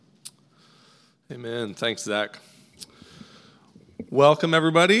Amen. Thanks, Zach. Welcome,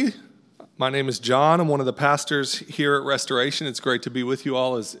 everybody. My name is John. I'm one of the pastors here at Restoration. It's great to be with you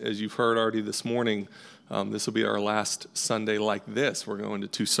all. As you've heard already this morning, this will be our last Sunday like this. We're going to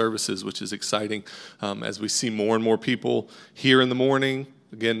 2 services, which is exciting as we see more and more people here in the morning.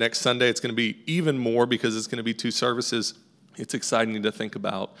 Again, next Sunday, it's going to be even more because it's going to be 2 services. It's exciting to think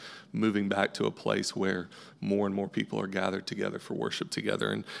about moving back to a place where more and more people are gathered together for worship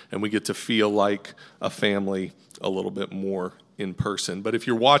together, and we get to feel like a family a little bit more in person. But if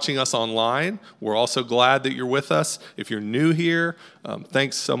you're watching us online, we're also glad that you're with us. If you're new here,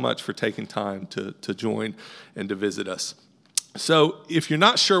 thanks so much for taking time to join and to visit us. So if you're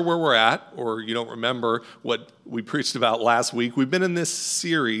not sure where we're at, or you don't remember what we preached about last week, we've been in this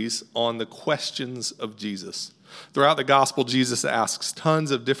series on the questions of Jesus. Throughout the gospel, Jesus asks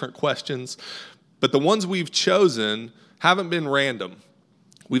tons of different questions, but the ones we've chosen haven't been random.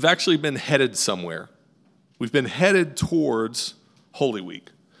 We've actually been headed somewhere. We've been headed towards Holy Week.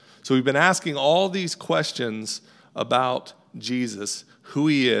 So we've been asking all these questions about Jesus, who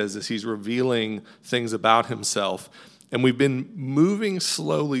he is as he's revealing things about himself, and we've been moving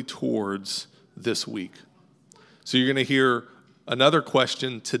slowly towards this week. So you're going to hear another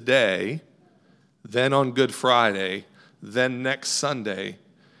question today, then on Good Friday, then next Sunday.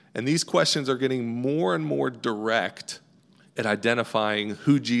 And these questions are getting more and more direct at identifying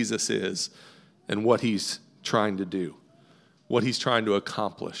who Jesus is and what he's trying to do, what he's trying to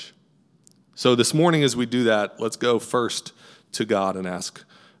accomplish. So this morning as we do that, let's go first to God and ask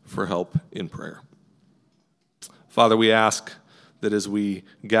for help in prayer. Father, we ask that as we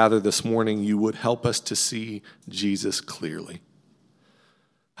gather this morning, you would help us to see Jesus clearly.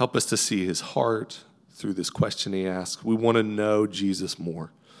 Help us to see his heart through this question he asks. We want to know Jesus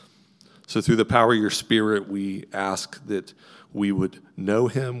more. So through the power of your Spirit, we ask that we would know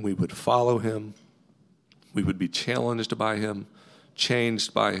him, we would follow him, we would be challenged by him,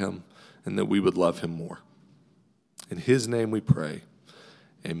 changed by him, and that we would love him more. In his name we pray.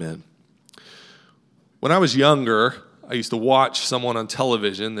 Amen. When I was younger, I used to watch someone on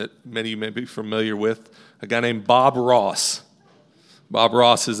television that many of you may be familiar with, a guy named Bob Ross. Bob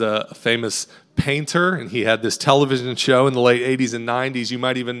Ross is a famous painter, and he had this television show in the late 80s and 90s. You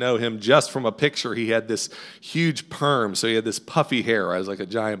might even know him just from a picture. He had this huge perm, so he had this puffy hair. It was like a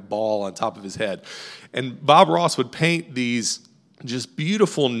giant ball on top of his head. And Bob Ross would paint these just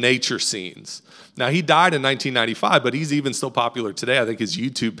beautiful nature scenes. Now, he died in 1995, but he's even still popular today. I think his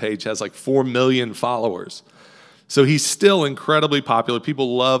YouTube page has like 4 million followers. So he's still incredibly popular.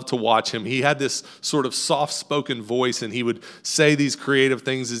 People love to watch him. He had this sort of soft-spoken voice, and he would say these creative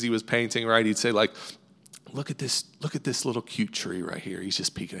things as he was painting, right? He'd say, like, look at this little cute tree right here. He's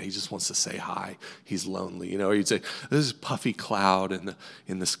just peeking. He just wants to say hi. He's lonely, Or he'd say, there's a puffy cloud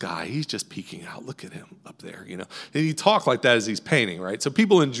in the sky. He's just peeking out. Look at him up there, And he'd talk like that as he's painting, right? So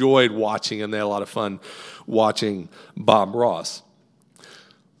people enjoyed watching him. They had a lot of fun watching Bob Ross.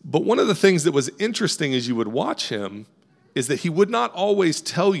 But one of the things that was interesting as you would watch him is that he would not always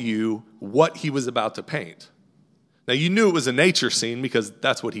tell you what he was about to paint. Now, you knew it was a nature scene because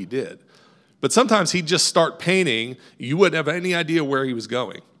that's what he did. But sometimes he'd just start painting. You wouldn't have any idea where he was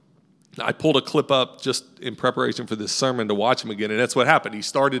going. I pulled a clip up just in preparation for this sermon to watch him again, and that's what happened. He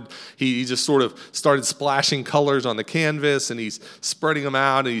just sort of started splashing colors on the canvas, and he's spreading them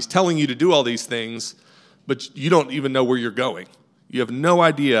out, and he's telling you to do all these things, but you don't even know where you're going. You have no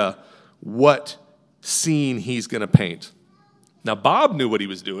idea what scene he's going to paint. Now, Bob knew what he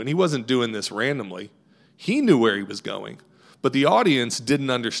was doing. He wasn't doing this randomly. He knew where he was going. But the audience didn't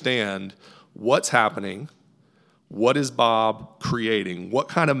understand what's happening. What is Bob creating? What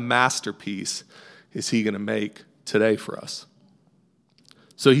kind of masterpiece is he going to make today for us?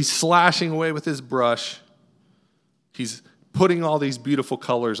 So he's slashing away with his brush. He's putting all these beautiful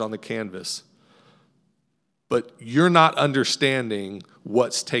colors on the canvas. But you're not understanding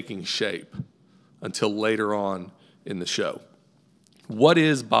what's taking shape until later on in the show. What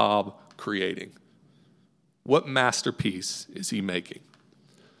is Bob creating? What masterpiece is he making?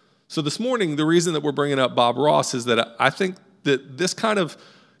 So this morning, the reason that we're bringing up Bob Ross is that I think that this kind of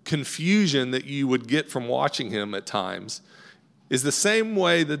confusion that you would get from watching him at times is the same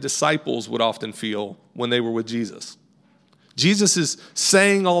way the disciples would often feel when they were with Jesus. Jesus is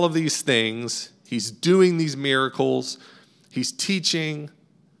saying all of these things. He's doing these miracles, he's teaching,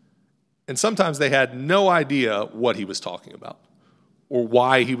 and sometimes they had no idea what he was talking about or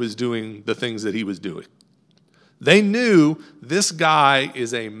why he was doing the things that he was doing. They knew this guy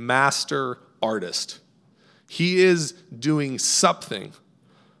is a master artist. He is doing something,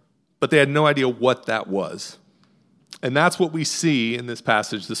 but they had no idea what that was. And that's what we see in this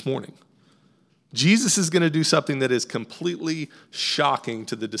passage this morning. Jesus is going to do something that is completely shocking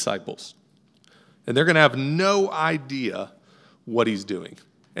to the disciples. And they're going to have no idea what he's doing.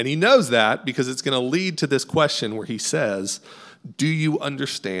 And he knows that because it's going to lead to this question where he says, do you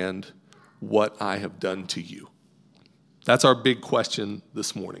understand what I have done to you? That's our big question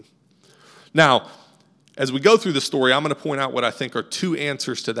this morning. Now, as we go through the story, I'm going to point out what I think are two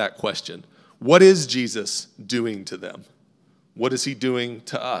answers to that question. What is Jesus doing to them? What is he doing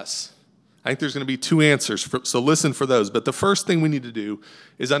to us? I think there's going to be two answers, so listen for those. But the first thing we need to do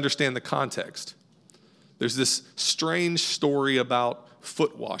is understand the context. There's this strange story about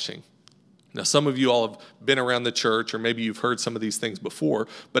foot washing. Now, some of you all have been around the church, or maybe you've heard some of these things before,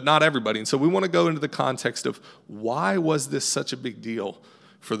 but not everybody. And so we want to go into the context of why was this such a big deal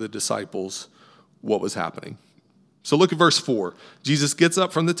for the disciples, what was happening. So look at verse 4. Jesus gets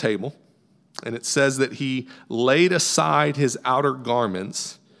up from the table, and it says that he laid aside his outer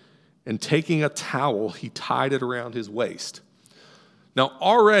garments, and taking a towel, he tied it around his waist. Now,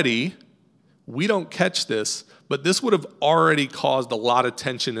 already, we don't catch this, but this would have already caused a lot of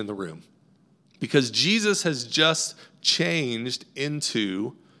tension in the room because Jesus has just changed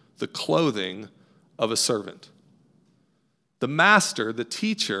into the clothing of a servant. The master, the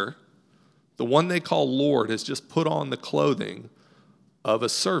teacher, the one they call Lord, has just put on the clothing of a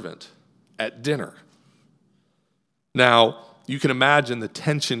servant at dinner. Now, you can imagine the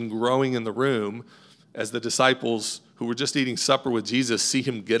tension growing in the room as the disciples who were just eating supper with Jesus see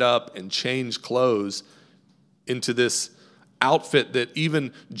him get up and change clothes into this outfit that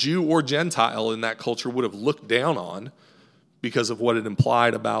even Jew or Gentile in that culture would have looked down on because of what it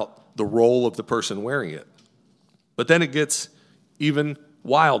implied about the role of the person wearing it. But then it gets even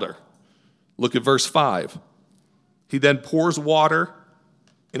wilder. Look at verse 5. He then pours water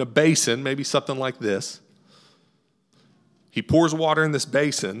in a basin, maybe something like this. He pours water in this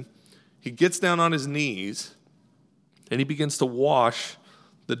basin. He gets down on his knees, and he begins to wash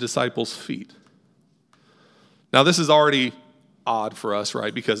the disciples' feet. Now, this is already odd for us,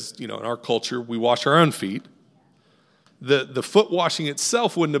 right? Because, in our culture, we wash our own feet. The foot washing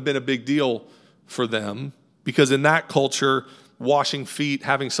itself wouldn't have been a big deal for them because in that culture, washing feet,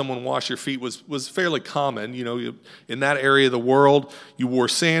 having someone wash your feet was fairly common. In that area of the world, you wore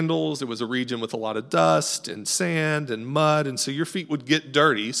sandals. It was a region with a lot of dust and sand and mud, and so your feet would get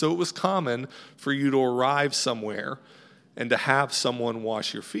dirty. So it was common for you to arrive somewhere and to have someone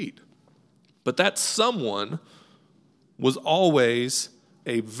wash your feet. But that someone was always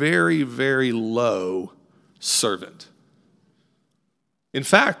a very, very low servant. In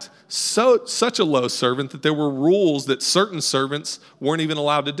fact, such a low servant that there were rules that certain servants weren't even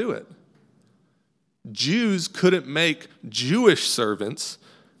allowed to do it. Jews couldn't make Jewish servants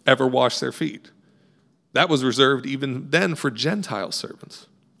ever wash their feet. That was reserved even then for Gentile servants.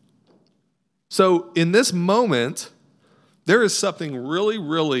 So in this moment, there is something really,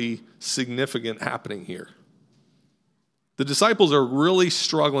 really significant happening here. The disciples are really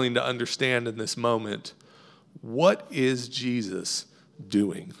struggling to understand in this moment, what is Jesus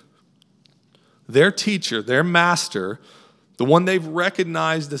doing? Their teacher, their master, the one they've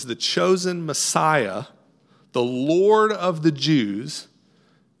recognized as the chosen Messiah, the Lord of the Jews,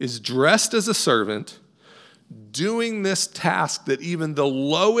 is dressed as a servant, doing this task that even the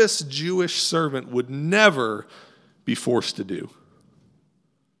lowest Jewish servant would never be forced to do.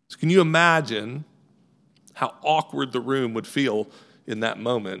 So can you imagine how awkward the room would feel in that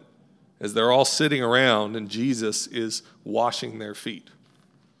moment as they're all sitting around and Jesus is washing their feet?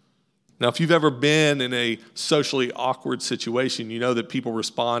 Now, if you've ever been in a socially awkward situation, you know that people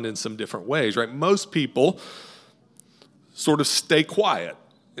respond in some different ways, right? Most people sort of stay quiet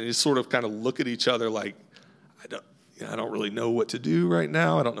and just sort of kind of look at each other like, I don't really know what to do right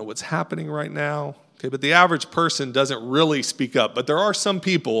now. I don't know what's happening right now. Okay, but the average person doesn't really speak up. But there are some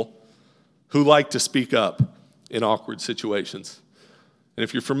people who like to speak up in awkward situations. And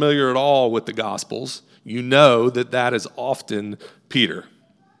if you're familiar at all with the Gospels, you know that that is often Peter.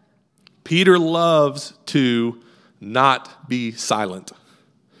 Peter loves to not be silent.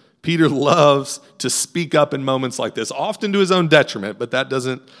 Peter loves to speak up in moments like this, often to his own detriment, but that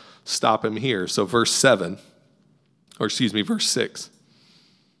doesn't stop him here. So verse 6.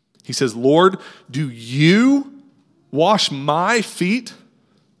 He says, Lord, do you wash my feet?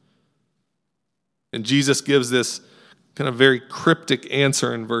 And Jesus gives this kind of very cryptic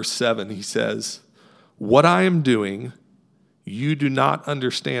answer in verse 7. He says, what I am doing, you do not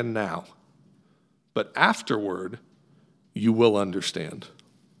understand now, but afterward you will understand.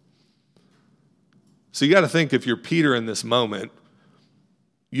 So you got to think, if you're Peter in this moment,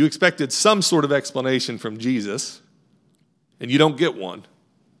 you expected some sort of explanation from Jesus, and you don't get one.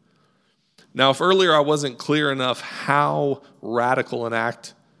 Now, if earlier I wasn't clear enough how radical an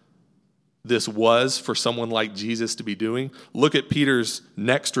act this was for someone like Jesus to be doing, look at Peter's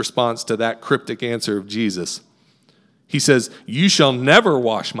next response to that cryptic answer of Jesus. He says, "You shall never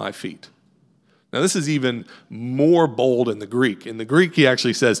wash my feet." Now, this is even more bold in the Greek. In the Greek, he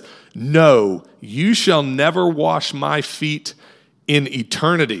actually says, "No, you shall never wash my feet in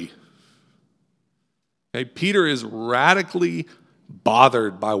eternity." Okay, Peter is radically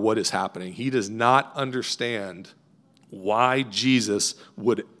bothered by what is happening. He does not understand why Jesus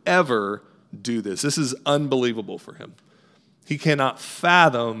would ever do this. This is unbelievable for him. He cannot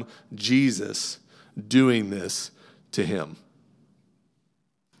fathom Jesus doing this to him.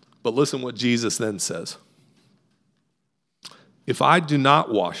 But listen what Jesus then says. "If I do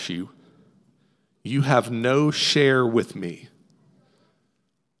not wash you, you have no share with me."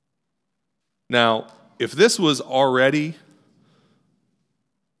 Now, if this was already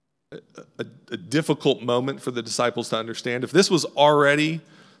a difficult moment for the disciples to understand, if this was already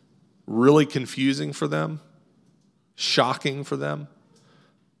really confusing for them, shocking for them,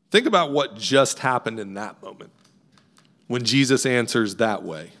 think about what just happened in that moment when Jesus answers that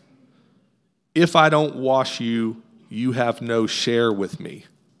way. "If I don't wash you, you have no share with me."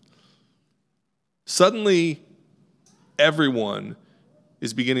 Suddenly, everyone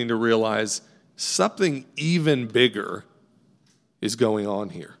is beginning to realize something even bigger is going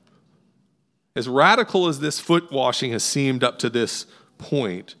on here. As radical as this foot washing has seemed up to this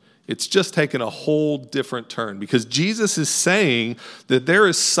point, it's just taken a whole different turn because Jesus is saying that there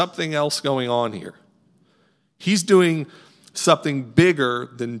is something else going on here. He's doing something bigger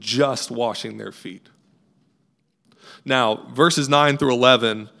than just washing their feet. Now, verses 9 through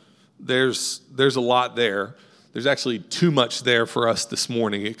 11, there's a lot there. There's actually too much there for us this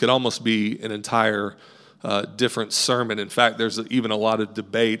morning. It could almost be an entire different sermon. In fact, there's even a lot of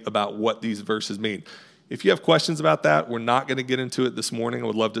debate about what these verses mean. If you have questions about that, we're not going to get into it this morning. I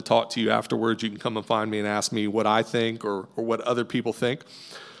would love to talk to you afterwards. You can come and find me and ask me what I think or what other people think.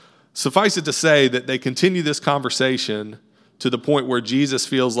 Suffice it to say that they continue this conversation to the point where Jesus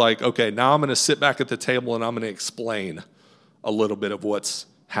feels like, okay, now I'm going to sit back at the table and I'm going to explain a little bit of what's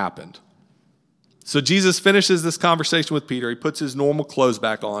happened. So Jesus finishes this conversation with Peter. He puts his normal clothes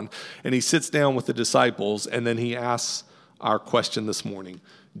back on, and he sits down with the disciples, and then he asks our question this morning.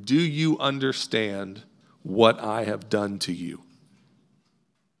 Do you understand what I have done to you?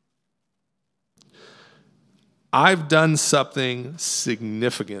 I've done something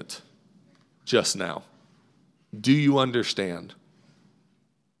significant just now. Do you understand?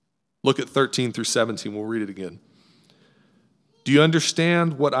 Look at 13 through 17. We'll read it again. Do you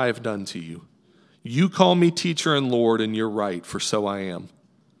understand what I have done to you? You call me teacher and Lord, and you're right, for so I am.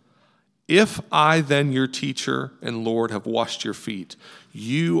 If I then, your teacher and Lord, have washed your feet,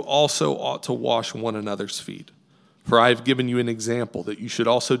 you also ought to wash one another's feet. For I have given you an example that you should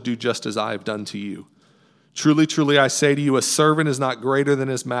also do just as I have done to you. Truly, truly, I say to you, a servant is not greater than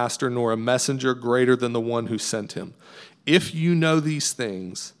his master, nor a messenger greater than the one who sent him. If you know these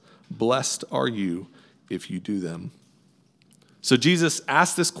things, blessed are you if you do them. So Jesus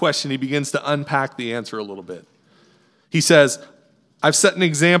asks this question. He begins to unpack the answer a little bit. He says, I've set an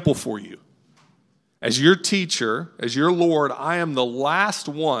example for you. As your teacher, as your Lord, I am the last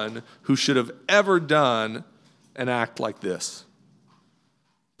one who should have ever done an act like this.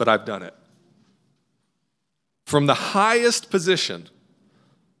 But I've done it. From the highest position,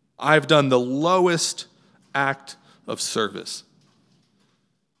 I've done the lowest act of service.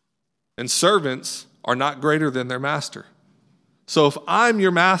 And servants are not greater than their master. So if I'm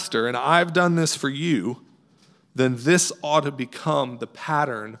your master and I've done this for you, then this ought to become the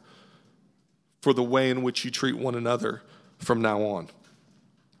pattern for the way in which you treat one another from now on.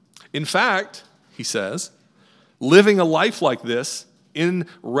 In fact, he says, living a life like this in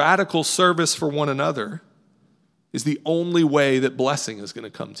radical service for one another is the only way that blessing is going to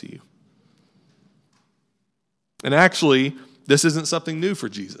come to you. And actually, this isn't something new for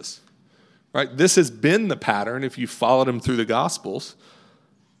Jesus. Right? This has been the pattern, if you followed him through the Gospels,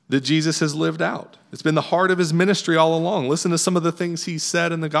 that Jesus has lived out. It's been the heart of his ministry all along. Listen to some of the things he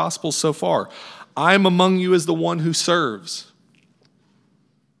said in the Gospels so far. I'm among you as the one who serves.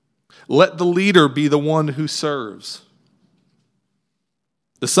 Let the leader be the one who serves.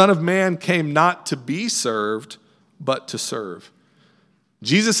 The Son of Man came not to be served, but to serve.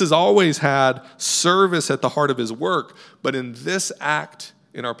 Jesus has always had service at the heart of his work, but in this act,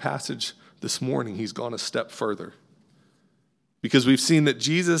 in our passage this morning, he's gone a step further. Because we've seen that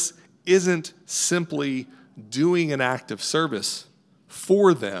Jesus isn't simply doing an act of service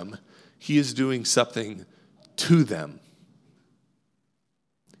for them, he is doing something to them.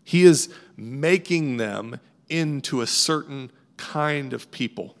 He is making them into a certain kind of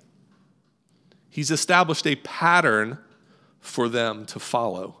people. He's established a pattern for them to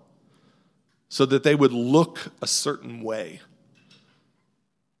follow so that they would look a certain way.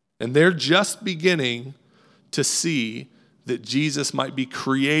 And they're just beginning to see that Jesus might be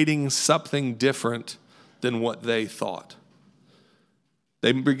creating something different than what they thought.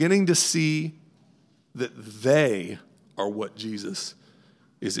 They're beginning to see that they are what Jesus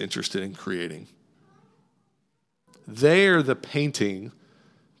is interested in creating. They are the painting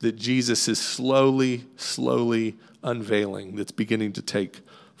that Jesus is slowly unveiling, that's beginning to take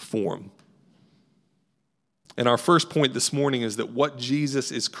form. And our first point this morning is that what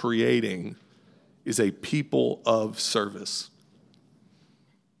Jesus is creating is a people of service.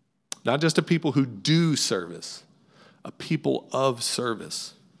 Not just a people who do service, a people of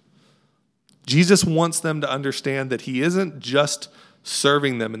service. Jesus wants them to understand that he isn't just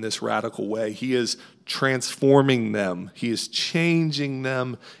serving them in this radical way. He is transforming them. He is changing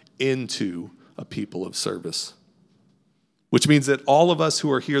them into a people of service. Which means that all of us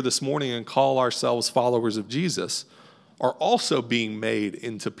who are here this morning and call ourselves followers of Jesus are also being made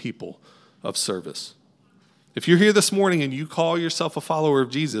into people of service. If you're here this morning and you call yourself a follower of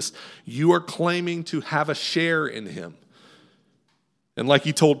Jesus, you are claiming to have a share in him. And like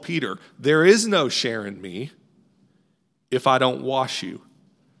he told Peter, there is no share in me if I don't wash you,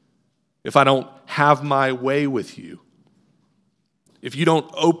 if I don't have my way with you, if you don't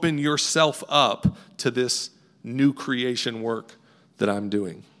open yourself up to this new creation work that I'm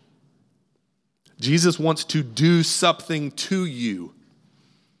doing. Jesus wants to do something to you.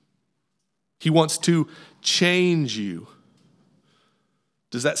 He wants to change you.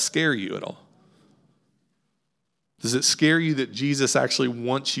 Does that scare you at all? Does it scare you that Jesus actually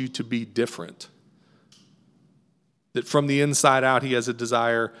wants you to be different? That from the inside out, he has a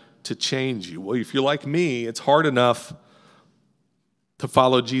desire to change you? Well, if you're like me, it's hard enough to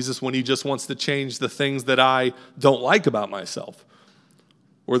follow Jesus when he just wants to change the things that I don't like about myself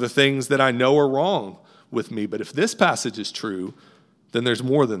or the things that I know are wrong with me. But if this passage is true, then there's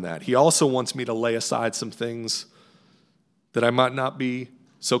more than that. He also wants me to lay aside some things that I might not be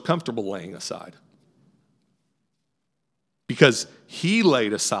so comfortable laying aside. Because he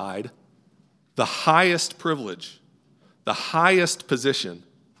laid aside the highest privilege, the highest position,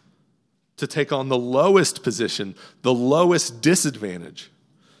 to take on the lowest position, the lowest disadvantage.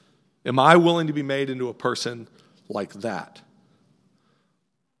 Am I willing to be made into a person like that?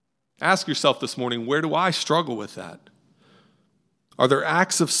 Ask yourself this morning, where do I struggle with that? Are there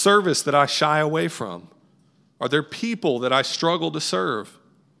acts of service that I shy away from? Are there people that I struggle to serve?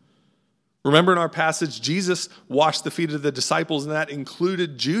 Remember in our passage, Jesus washed the feet of the disciples, and that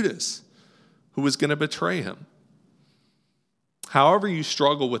included Judas, who was going to betray him. However you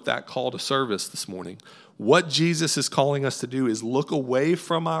struggle with that call to service this morning, what Jesus is calling us to do is look away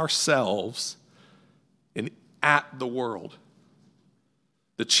from ourselves and at the world.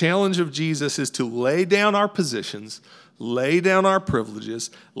 The challenge of Jesus is to lay down our positions, lay down our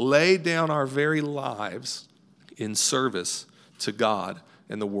privileges, lay down our very lives in service to God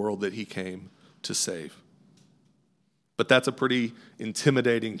and the world that he came to save. But that's a pretty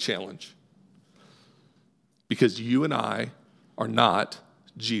intimidating challenge, because you and I are not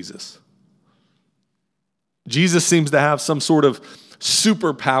Jesus. Jesus seems to have some sort of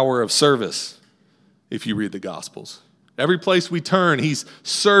superpower of service if you read the Gospels. Every place we turn, he's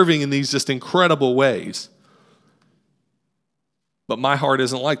serving in these just incredible ways. But my heart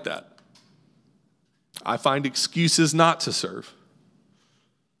isn't like that. I find excuses not to serve.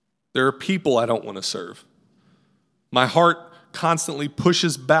 There are people I don't want to serve. My heart constantly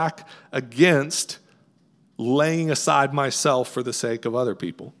pushes back against laying aside myself for the sake of other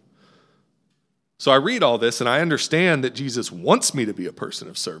people. So I read all this and I understand that Jesus wants me to be a person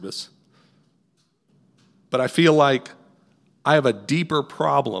of service. But I feel like I have a deeper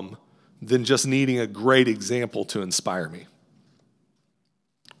problem than just needing a great example to inspire me.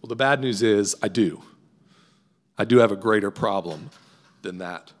 Well, the bad news is I do. I do have a greater problem than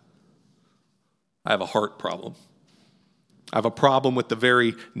that. I have a heart problem. I have a problem with the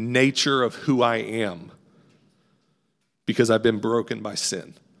very nature of who I am, because I've been broken by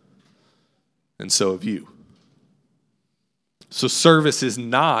sin. And so have you. So service is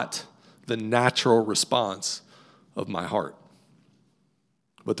not the natural response of my heart.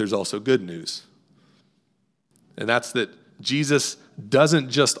 But there's also good news. And that's that Jesus doesn't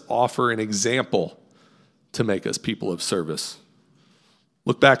just offer an example to make us people of service.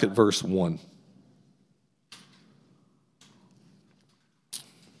 Look back at verse 1.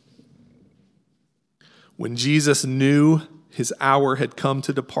 When Jesus knew his hour had come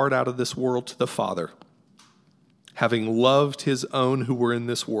to depart out of this world to the Father. Having loved his own who were in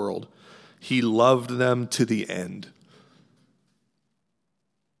this world, he loved them to the end.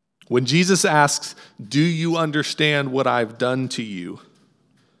 When Jesus asks, "Do you understand what I've done to you?"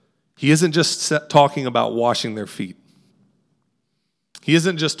 he isn't just talking about washing their feet. He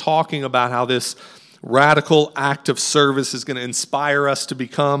isn't just talking about how this radical act of service is going to inspire us to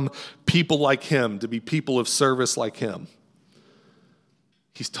become people like him, to be people of service like him.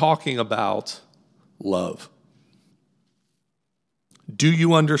 He's talking about love. Do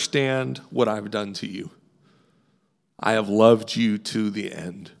you understand what I've done to you? I have loved you to the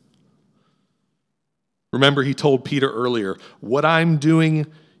end. Remember, he told Peter earlier, what I'm doing,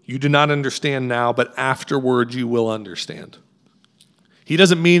 you do not understand now, but afterward you will understand. He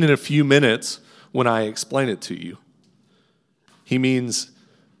doesn't mean in a few minutes when I explain it to you. He means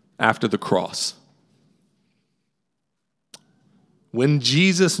after the cross. When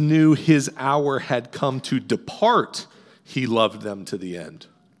Jesus knew his hour had come to depart, he loved them to the end.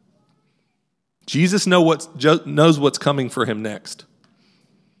 Jesus knows what's coming for him next.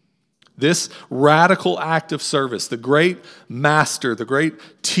 This radical act of service, the great master, the great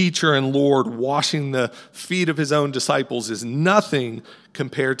teacher and Lord washing the feet of his own disciples, is nothing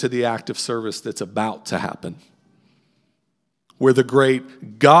compared to the act of service that's about to happen, where the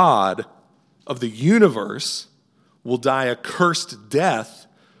great God of the universe will die a cursed death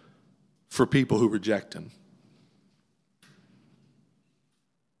for people who reject him.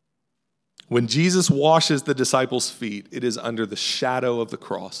 When Jesus washes the disciples' feet, it is under the shadow of the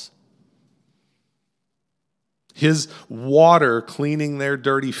cross. His water cleaning their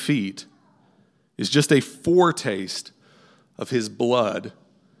dirty feet is just a foretaste of his blood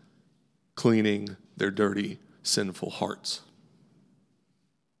cleaning their dirty, sinful hearts.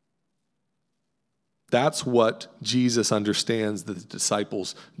 That's what Jesus understands that the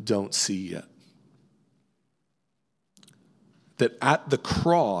disciples don't see yet. That at the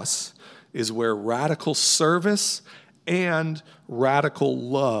cross is where radical service and radical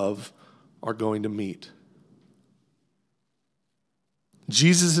love are going to meet.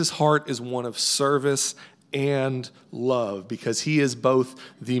 Jesus' heart is one of service and love because he is both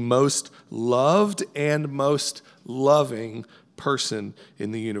the most loved and most loving person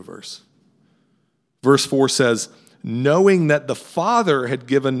in the universe. Verse 4 says, knowing that the Father had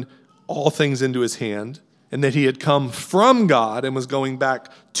given all things into his hand and that he had come from God and was going back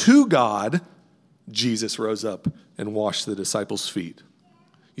to God, Jesus rose up and washed the disciples' feet.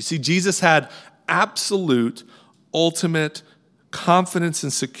 You see, Jesus had absolute, ultimate confidence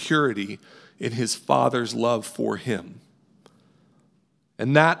and security in his Father's love for him.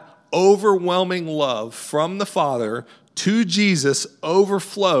 And that overwhelming love from the Father to Jesus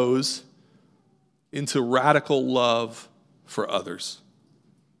overflows into radical love for others.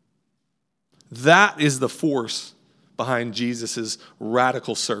 That is the force behind Jesus'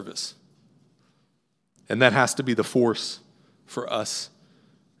 radical service. And that has to be the force for us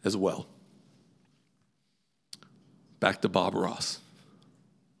as well. Back to Bob Ross.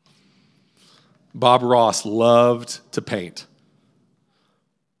 Bob Ross loved to paint.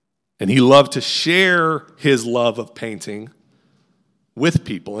 And he loved to share his love of painting with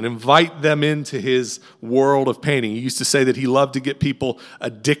people and invite them into his world of painting. He used to say that he loved to get people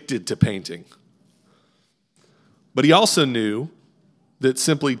addicted to painting. But he also knew that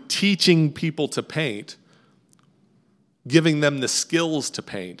simply teaching people to paint, giving them the skills to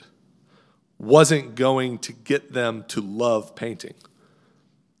paint, wasn't going to get them to love painting.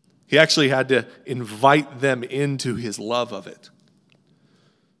 He actually had to invite them into his love of it.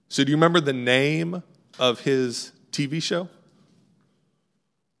 So do you remember the name of his TV show?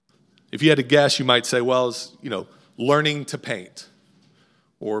 If you had to guess, you might say, well, it's, Learning to Paint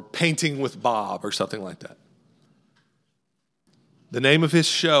or Painting with Bob or something like that. The name of his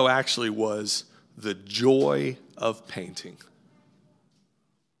show actually was The Joy of Painting.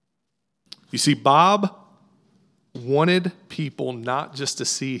 You see, Bob wanted people not just to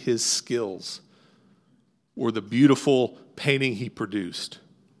see his skills or the beautiful painting he produced.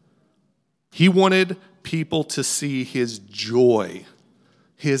 He wanted people to see his joy,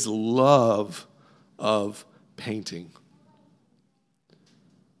 his love of painting.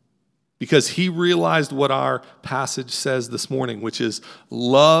 Because he realized what our passage says this morning, which is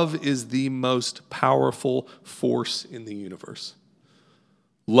love is the most powerful force in the universe.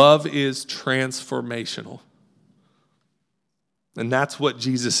 Love is transformational. And that's what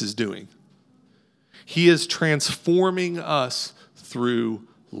Jesus is doing. He is transforming us through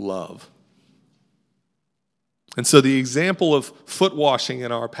love. And so the example of foot washing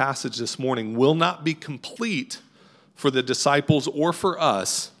in our passage this morning will not be complete for the disciples or for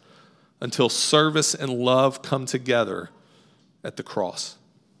us until service and love come together at the cross.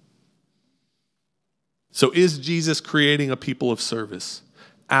 So is Jesus creating a people of service?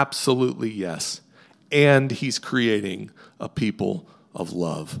 Absolutely yes. And he's creating a people of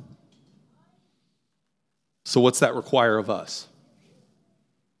love. So what's that require of us?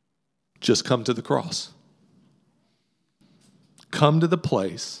 Just come to the cross. Come to the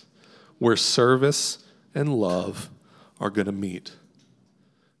place where service and love are going to meet.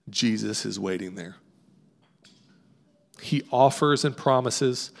 Jesus is waiting there. He offers and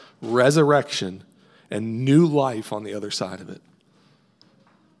promises resurrection and new life on the other side of it.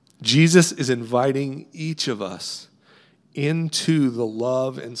 Jesus is inviting each of us into the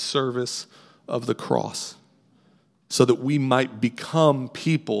love and service of the cross so that we might become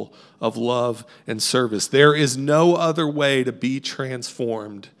people of love and service. There is no other way to be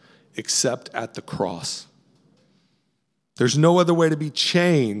transformed except at the cross. There's no other way to be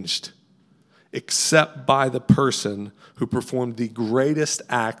changed except by the person who performed the greatest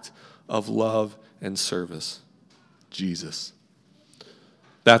act of love and service, Jesus.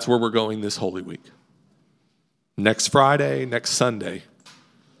 That's where we're going this Holy Week. Next Friday, next Sunday,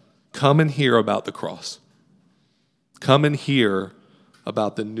 come and hear about the cross. Come and hear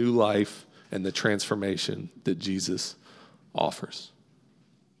about the new life and the transformation that Jesus offers.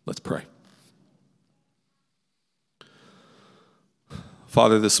 Let's pray.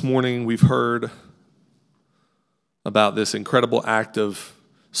 Father, this morning we've heard about this incredible act of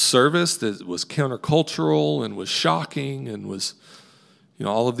service that was countercultural and was shocking and was,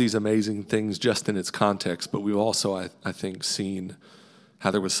 all of these amazing things just in its context. But we've also, I think, seen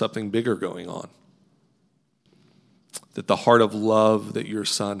how there was something bigger going on. That the heart of love that your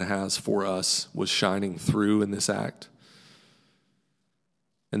Son has for us was shining through in this act.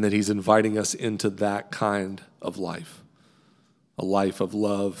 And that he's inviting us into that kind of life. A life of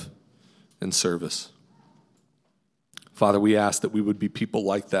love and service. Father, we ask that we would be people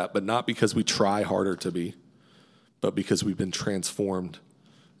like that, but not because we try harder to be, but because we've been transformed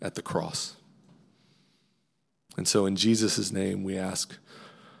at the cross. And so in Jesus' name we ask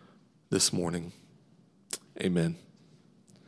this morning, amen.